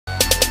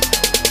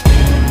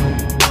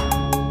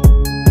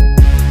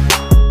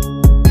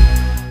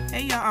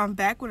I'm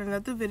back with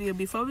another video.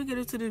 Before we get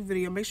into this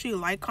video, make sure you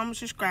like, comment,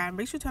 subscribe.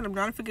 Make sure you turn the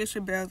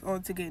notification bells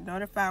on to get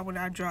notified when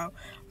I drop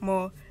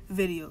more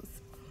videos.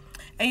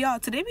 And y'all,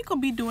 today we gonna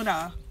be doing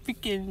a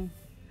freaking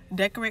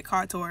decorate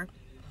car tour,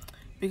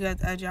 because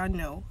as y'all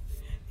know,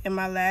 in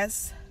my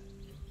last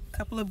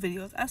couple of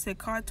videos I said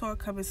car tour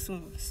coming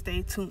soon,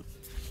 stay tuned.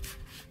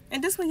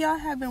 And this one y'all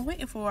have been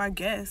waiting for, I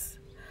guess.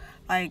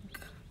 Like,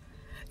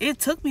 it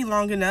took me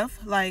long enough,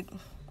 like,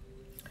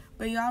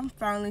 but y'all, I'm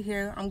finally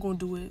here. I'm gonna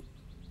do it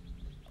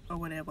or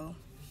whatever.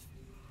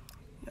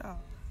 Y'all,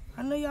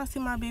 I know y'all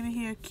see my baby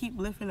hair keep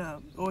lifting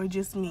up, or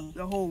just me.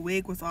 The whole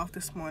wig was off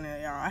this morning,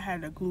 y'all. I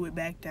had to glue it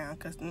back down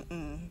because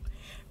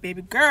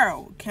baby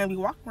girl can't be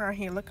walking around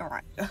here looking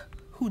like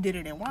who did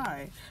it and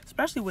why,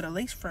 especially with a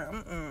lace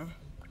front.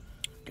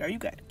 Girl, you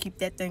got to keep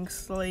that thing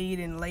slayed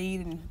and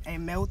laid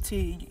and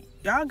melted.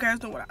 Y'all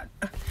guys know what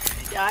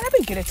y'all, let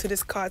me get into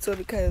this car tour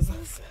because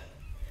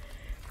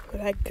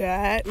what I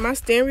got. My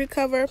steering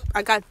cover,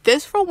 I got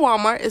this from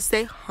Walmart. It's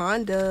a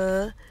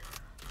Honda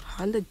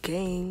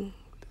gang.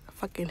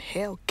 Fucking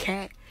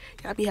Hellcat.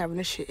 Y'all be having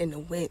this shit in the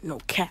wind, no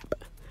cap.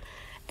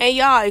 And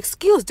y'all,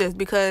 excuse this,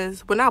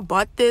 because when I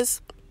bought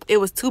this, it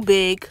was too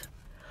big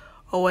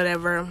or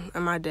whatever.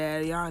 And my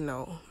dad, y'all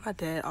know, my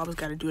dad always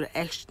got to do the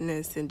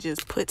extraness and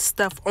just put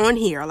stuff on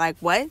here. Like,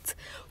 what?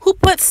 Who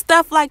put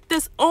stuff like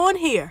this on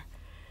here?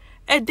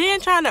 And then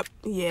trying to,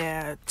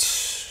 yeah,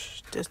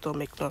 this don't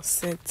make no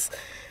sense.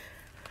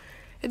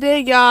 And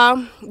then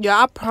y'all,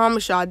 I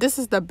promise y'all, this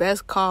is the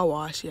best car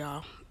wash,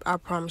 y'all. I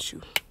promise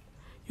you.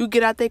 You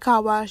get out that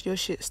car wash, your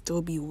shit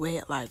still be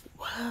wet. Like,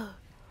 what?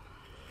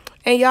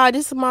 And y'all,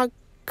 this is my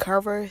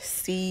cover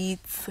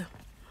seats.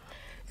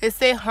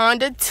 It's a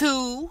Honda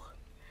 2.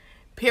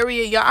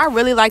 Period, y'all. I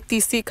really like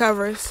these seat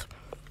covers.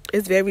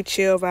 It's very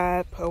chill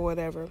vibe or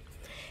whatever.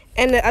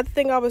 And the other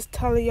thing I was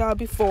telling y'all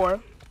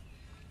before,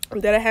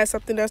 that I had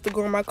something else to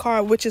go in my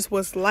car, which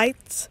was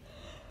lights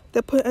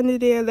to put under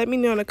there. Let me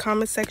know in the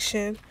comment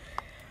section.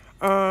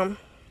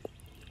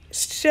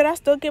 Should I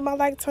still get my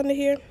lights under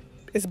here?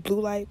 It's blue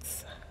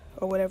lights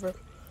or whatever.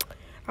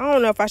 I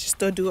don't know if I should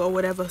still do it or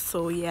whatever.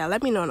 So yeah,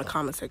 let me know in the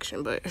comment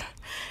section. But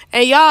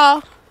and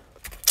y'all,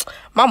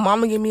 my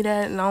mama gave me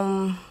that, and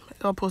I'm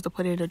supposed to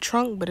put it in the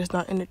trunk, but it's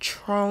not in the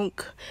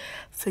trunk.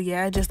 So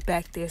yeah, just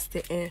back there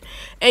sitting.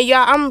 And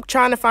y'all, I'm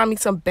trying to find me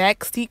some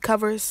back seat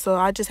covers, so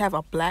I just have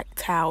a black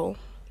towel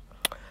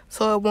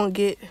so it won't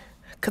get,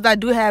 because I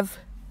do have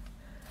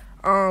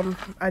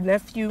a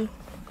nephew,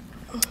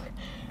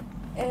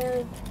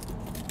 and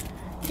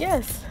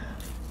yes,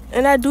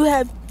 and I do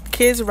have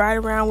kids ride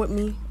around with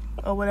me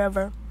or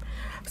whatever.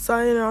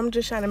 So you know, I'm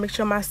just trying to make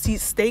sure my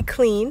seats stay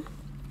clean.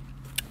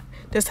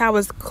 That's how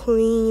it's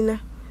clean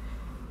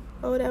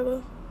or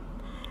whatever.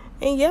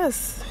 And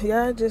yes,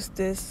 yeah, just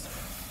this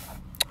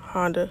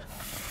Honda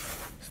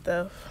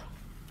stuff.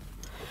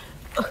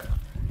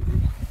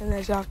 And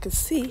as y'all can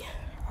see,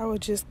 I was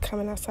just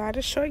coming outside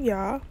to show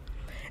y'all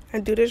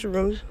and do this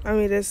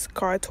this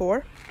car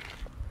tour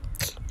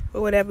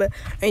or whatever.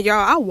 And y'all,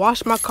 I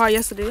washed my car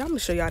yesterday. I'm gonna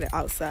show y'all the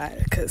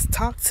outside, because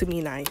talk to me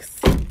nice.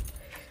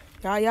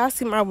 Y'all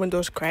see my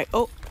windows cracked.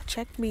 Oh,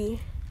 check me.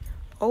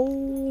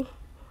 Oh,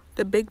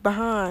 the big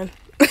behind.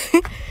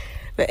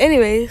 But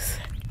anyways,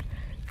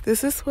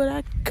 this is what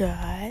I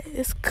got.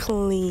 It's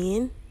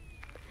clean.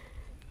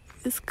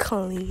 It's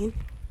clean.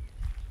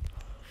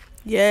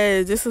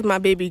 Yeah, this is my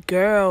baby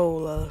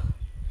girl.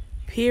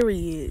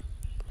 Period.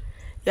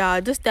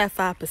 Y'all, just that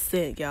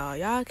 5%, y'all.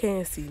 Y'all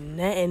can't see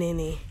nothing in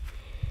it.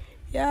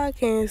 Y'all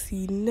can't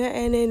see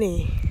nothing in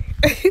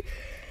it.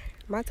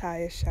 My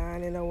tire's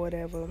shining or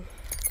whatever.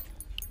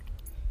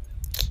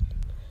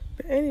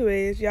 But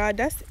anyways, y'all,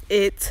 that's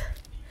it.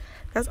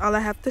 That's all I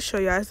have to show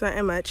y'all. It's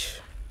not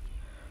much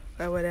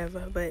or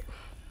whatever. But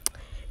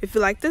if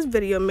you like this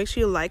video, make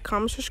sure you like,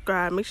 comment,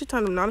 subscribe. Make sure you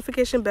turn the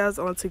notification bells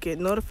on to get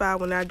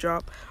notified when I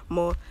drop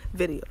more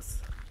videos.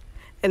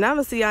 And I'm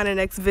gonna see y'all in the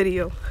next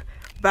video.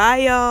 Bye,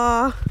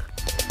 y'all.